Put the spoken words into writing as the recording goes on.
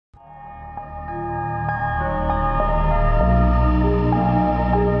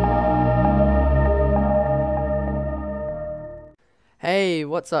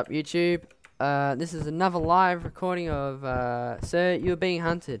What's up, YouTube? This is another live recording of Sir, You're Being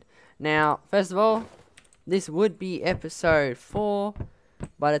Hunted. Now, first of all, this would be episode 4,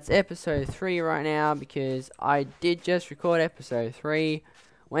 but it's episode 3 right now because I did just record episode 3,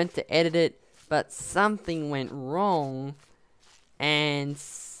 went to edit it, but something went wrong, and,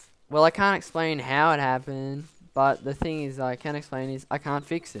 well, I can't explain how it happened, but the thing is I can explain is I can't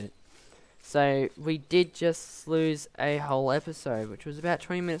fix it. So, we did just lose a whole episode, which was about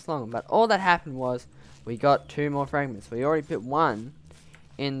 20 minutes long. But all that happened was, we got 2 more fragments. We already put 1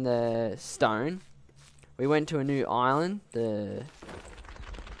 in the stone. We went to a new island, the...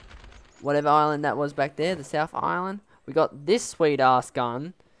 whatever island that was back there, the South Island. We got this sweet-ass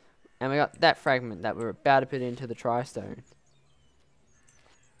gun, and we got that fragment that we're about to put into the Tri-Stone.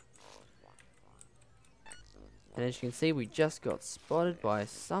 And as you can see, we just got spotted by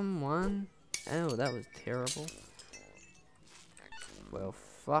someone. Oh, that was terrible. Well,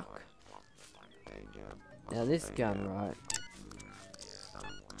 fuck. Now this gun, right?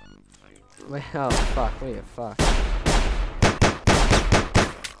 Well, fuck, we are fucked.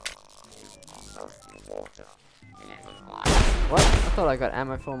 What? I thought I got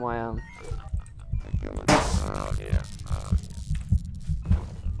ammo for my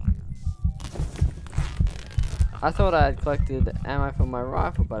I thought I had collected ammo for my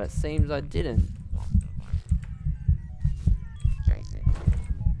rifle, but it seems I didn't.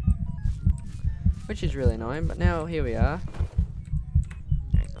 Which is really annoying, but now here we are.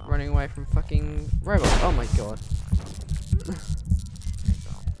 Running away from fucking robots. Oh my god.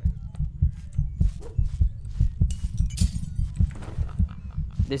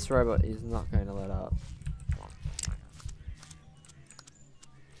 This robot is not going to let up.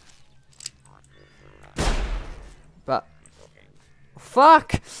 But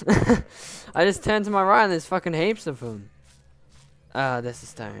fuck! I just turned to my right and there's fucking heaps of them. There's the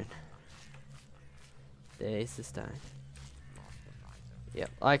stone. There's the stone.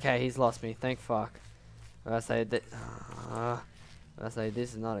 Yep. Okay, he's lost me. Thank fuck. I say that. I say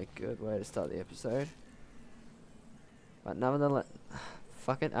this is not a good way to start the episode. But nevertheless,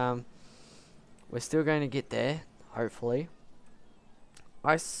 fuck it. We're still going to get there. Hopefully.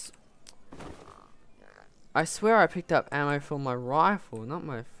 I swear I picked up ammo for my rifle, not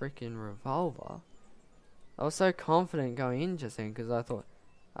my freaking revolver. I was so confident going in just then because I thought,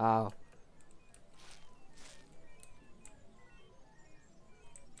 oh.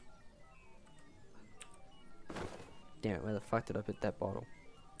 Damn it, where the fuck did I put that bottle?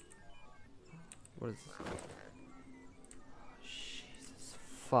 What is this? Oh, Jesus,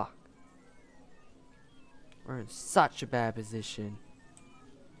 fuck. We're in such a bad position.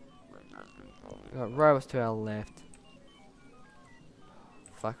 We got robots to our left.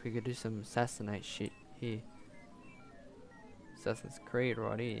 Fuck, we could do some assassinate shit here. Assassin's Creed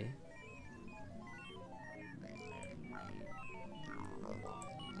right here.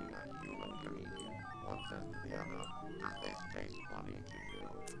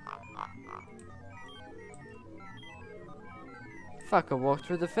 Fuck, I walked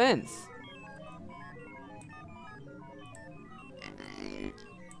through the fence.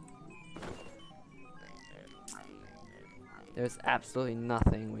 There's absolutely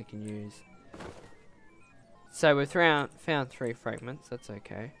nothing we can use. So we've found 3 fragments, that's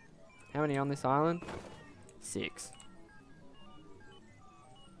okay. How many on this island? 6.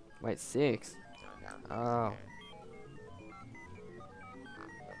 Wait, 6? Oh.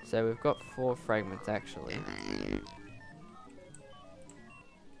 So we've got 4 fragments actually.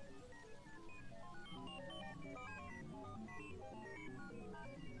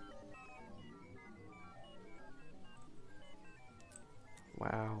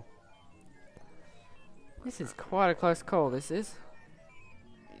 Wow. This is quite a close call, this is.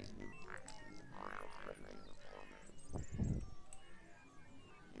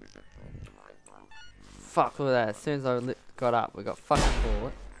 Fuck, look at that. As soon as I got up, we got fucking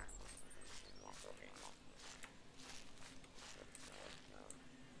caught.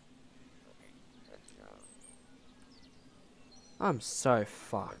 I'm so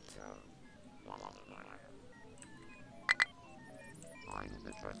fucked.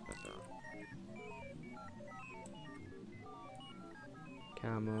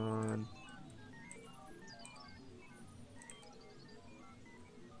 Come on.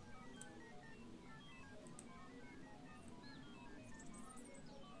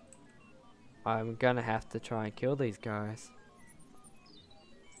 I'm gonna have to try and kill these guys.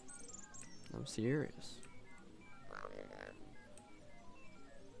 I'm serious.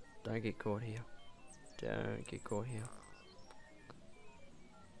 Don't get caught here. Don't get caught here.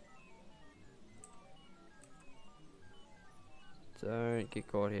 Don't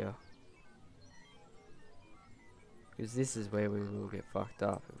get caught here. Because this is where we will get fucked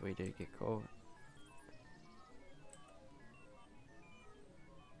up if we do get caught.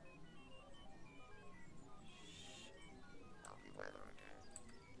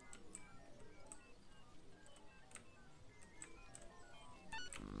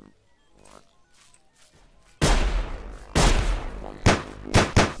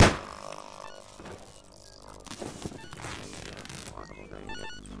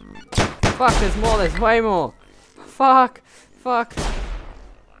 Fuck, there's more, there's way more. Fuck, fuck. I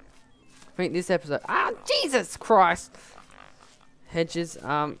think this episode, Jesus Christ. Hedges,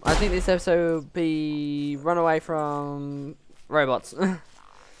 I think this episode will be run away from robots.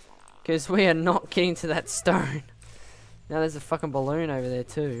 Because we are not getting to that stone. Now there's a fucking balloon over there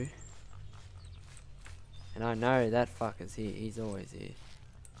too. And I know that fucker's here, he's always here.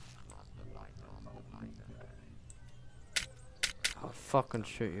 I'll fucking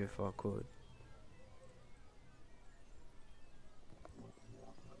shoot you if I could.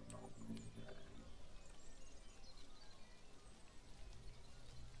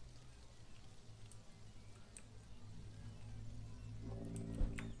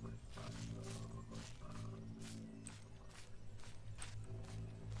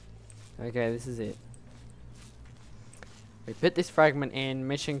 Okay, this is it. We put this fragment in,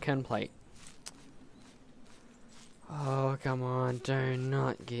 mission complete. Oh, come on, do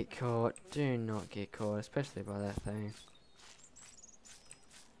not get caught. Do not get caught, especially by that thing.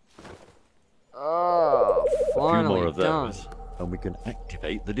 Oh, finally a few more of done. those, and we can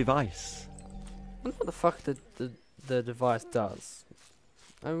activate the device. I wonder what the fuck the device does.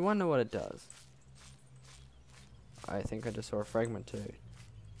 I wonder what it does. I think I just saw a fragment too.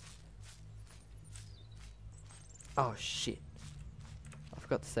 Oh shit. I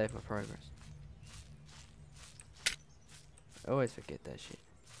forgot to save my progress. I always forget that shit.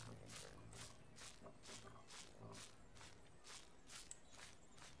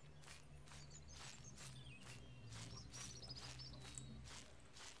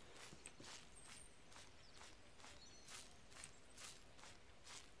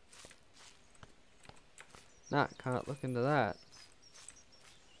 Nah, can't look into that.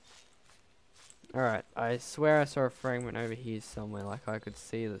 Alright, I swear I saw a fragment over here somewhere, like I could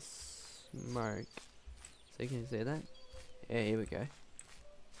see the smoke. So you can see that? Yeah, here we go.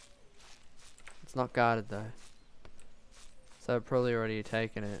 It's not guarded though. So I've probably already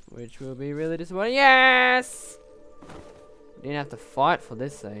taken it, which will be really disappointing. Yes! Didn't have to fight for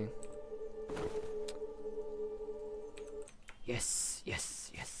this thing. Yes, yes,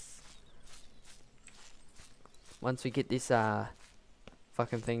 yes. Once we get this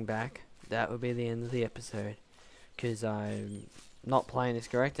fucking thing back, that will be the end of the episode. Because I'm not playing this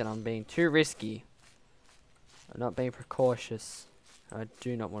correct and I'm being too risky. I'm not being precautious. I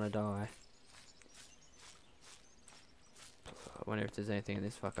do not want to die. I wonder if there's anything in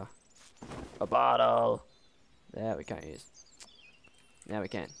this fucker. A bottle! That we can't use. Now we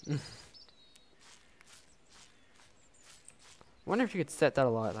can. Wonder if you could set that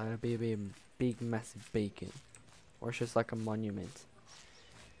alight, like it'd be a big massive beacon. Or it's just like a monument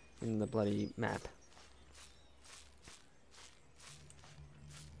in the bloody map.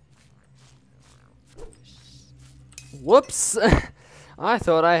 Whoops! I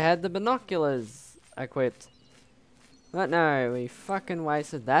thought I had the binoculars equipped. But no, we fucking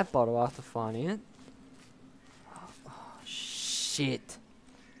wasted that bottle after finding it. Oh, shit.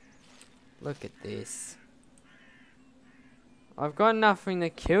 Look at this. I've got nothing to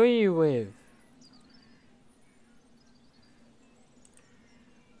kill you with.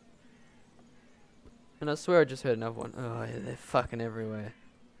 And I swear I just heard another one. Oh yeah, they're fucking everywhere.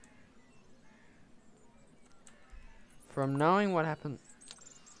 From knowing what happened.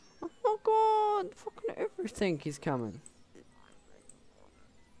 Oh my god, fucking everything is coming.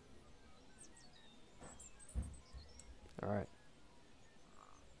 Alright.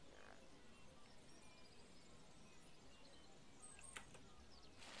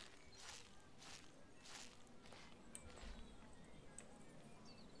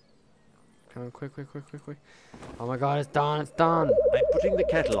 Come on, quick, quick, quick, quick, quick. Oh my god, it's done, it's done. I'm putting the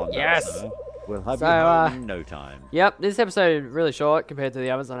kettle on. Yes! Now, sir. We'll have So, you home in no time. Yep, this episode is really short compared to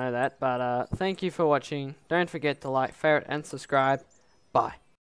the others, I know that. But thank you for watching. Don't forget to like, favorite, and subscribe. Bye.